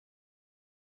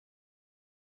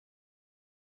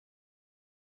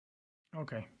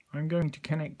Okay, I'm going to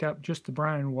connect up just the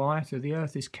brown wire so the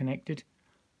earth is connected,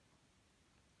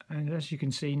 and as you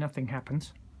can see nothing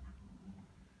happens.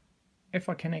 If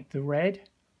I connect the red,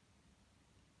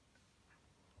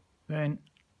 then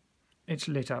it's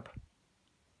lit up,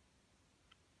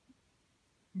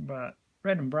 but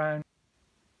red and brown,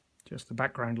 just the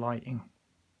background lighting.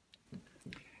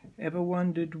 Ever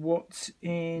wondered what's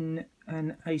in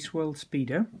an Acewell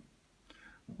Speedo?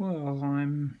 Well,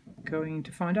 I'm going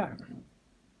to find out.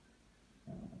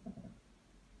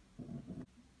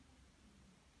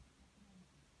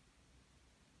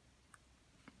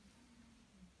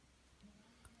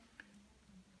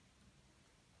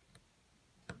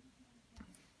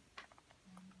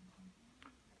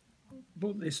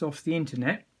 Bought this off the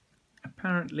internet.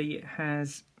 Apparently it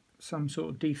has some sort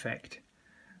of defect.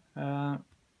 The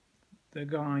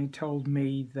guy told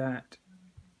me that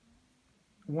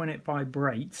when it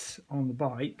vibrates on the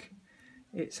bike,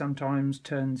 it sometimes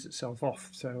turns itself off,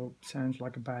 so it sounds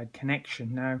like a bad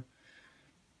connection. Now,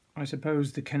 I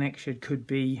suppose the connection could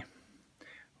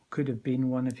have been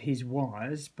one of his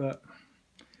wires, but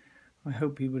I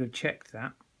hope he would have checked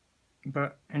that.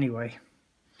 But anyway,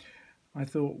 I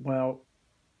thought, well,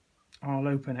 I'll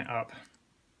open it up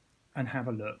and have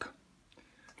a look.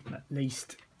 At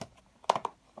least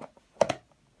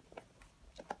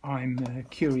I'm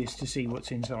curious to see what's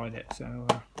inside it. So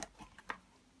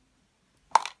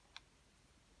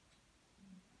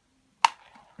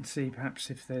let's see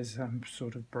perhaps if there's some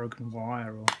sort of broken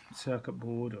wire or circuit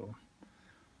board or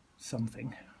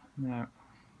something. Now,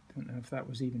 I don't know if that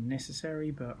was even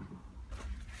necessary, but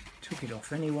took it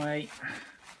off anyway.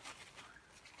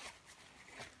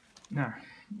 Now,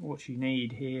 what you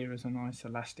need here is a nice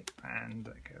elastic band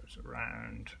that goes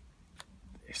around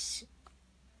this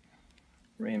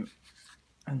rim,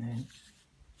 and then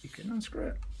you can unscrew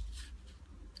it.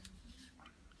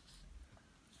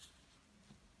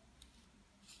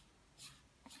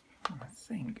 I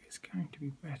think it's going to be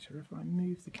better if I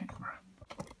move the camera.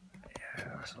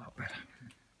 Yeah, that's a lot better.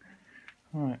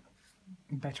 Alright,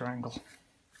 better angle.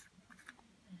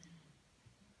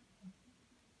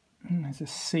 And there's a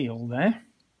seal there,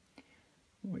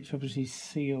 which obviously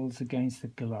seals against the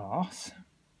glass.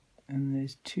 And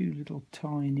there's two little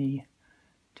tiny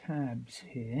tabs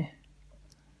here.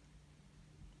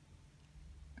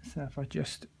 So if I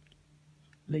just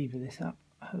lever this up,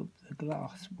 I hope the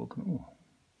glass will come. Oh,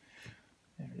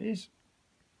 there it is.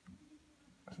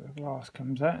 So the glass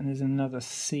comes out, and there's another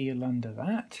seal under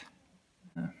that.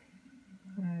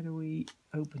 How do we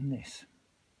open this?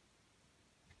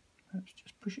 Perhaps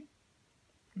just push it.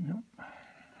 No,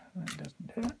 that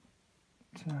doesn't do it.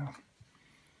 So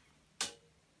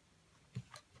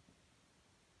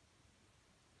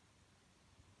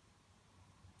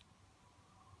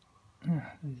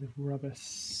there's a rubber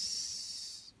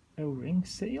O-ring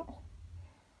seal.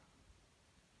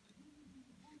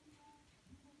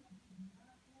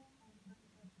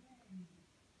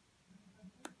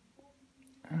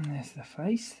 And there's the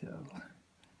face that'll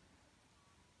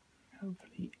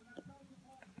hopefully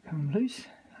come loose,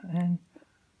 and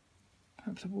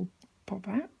perhaps it will pop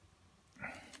out.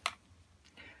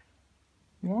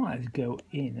 Wires go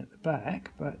in at the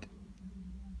back, but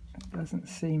it doesn't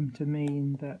seem to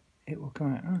mean that it will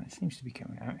come out. Oh, it seems to be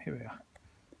coming out. Here we are.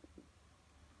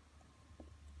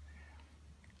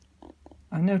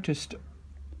 I noticed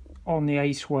on the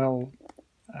Acewell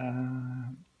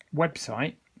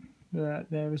website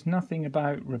that there was nothing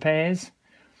about repairs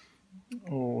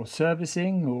or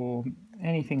servicing or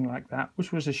anything like that,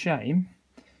 which was a shame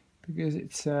because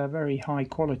it's a very high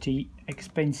quality,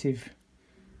 expensive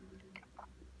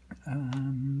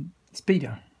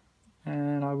speedo,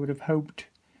 and I would have hoped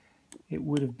it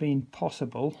would have been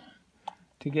possible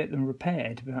to get them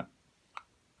repaired, but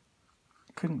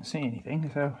couldn't see anything.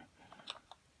 So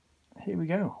here we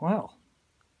go. Well,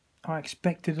 I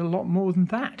expected a lot more than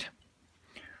that,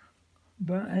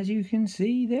 but as you can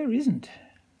see, there isn't.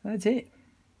 That's it.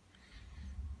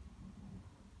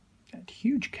 That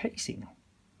huge casing.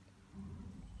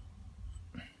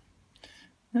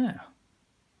 Now,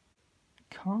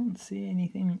 can't see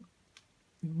anything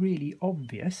really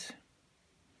obvious.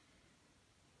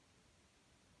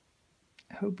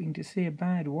 Hoping to see a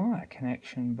bad wire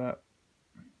connection, but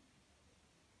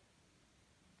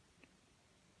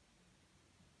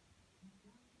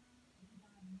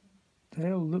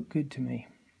they all look good to me.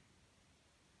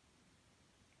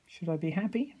 Should I be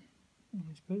happy?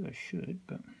 I suppose I should,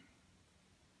 but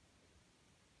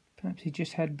perhaps he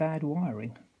just had bad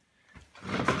wiring.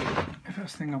 The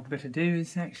first thing I'd better do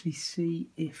is actually see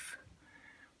if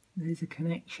there's a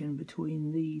connection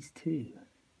between these two.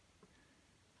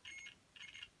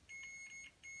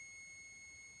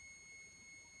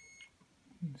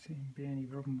 seem to be any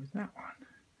problem with that one.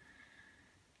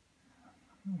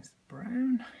 There's the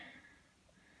brown.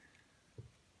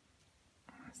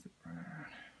 That's the brown.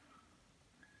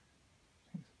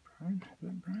 Is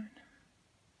that brown?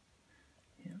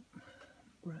 Yep,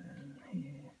 brown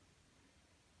here.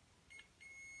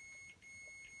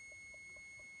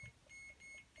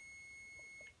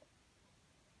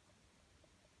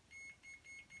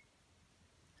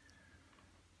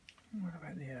 What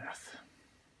about the earth?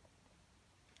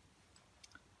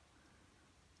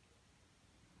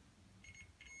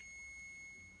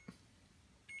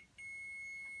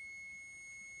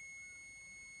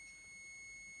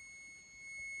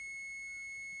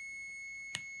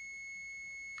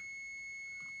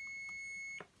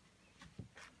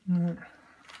 No,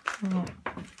 well,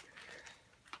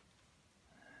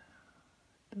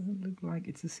 doesn't look like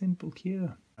it's a simple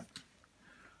cure. I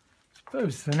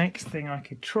suppose the next thing I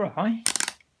could try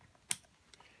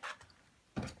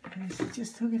is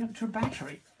just hook it up to a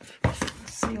battery.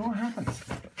 See what happens.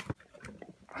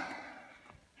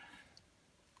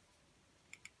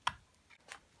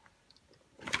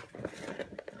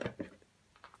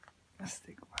 Let's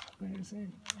stick one of those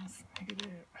in. Let's take it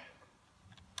out.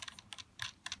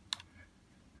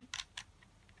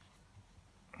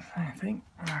 Same thing.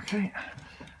 Okay.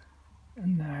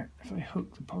 And now, if I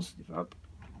hook the positive up,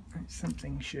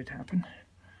 something should happen.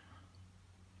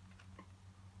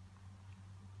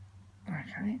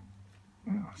 Okay.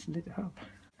 Well, it's lit up.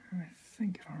 I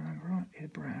think if I remember right, the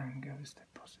brown goes to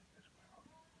positive as well.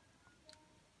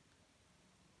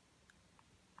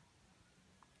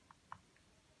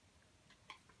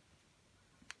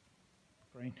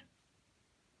 Green.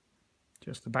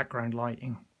 Just the background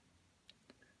lighting.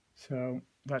 So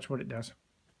that's what it does.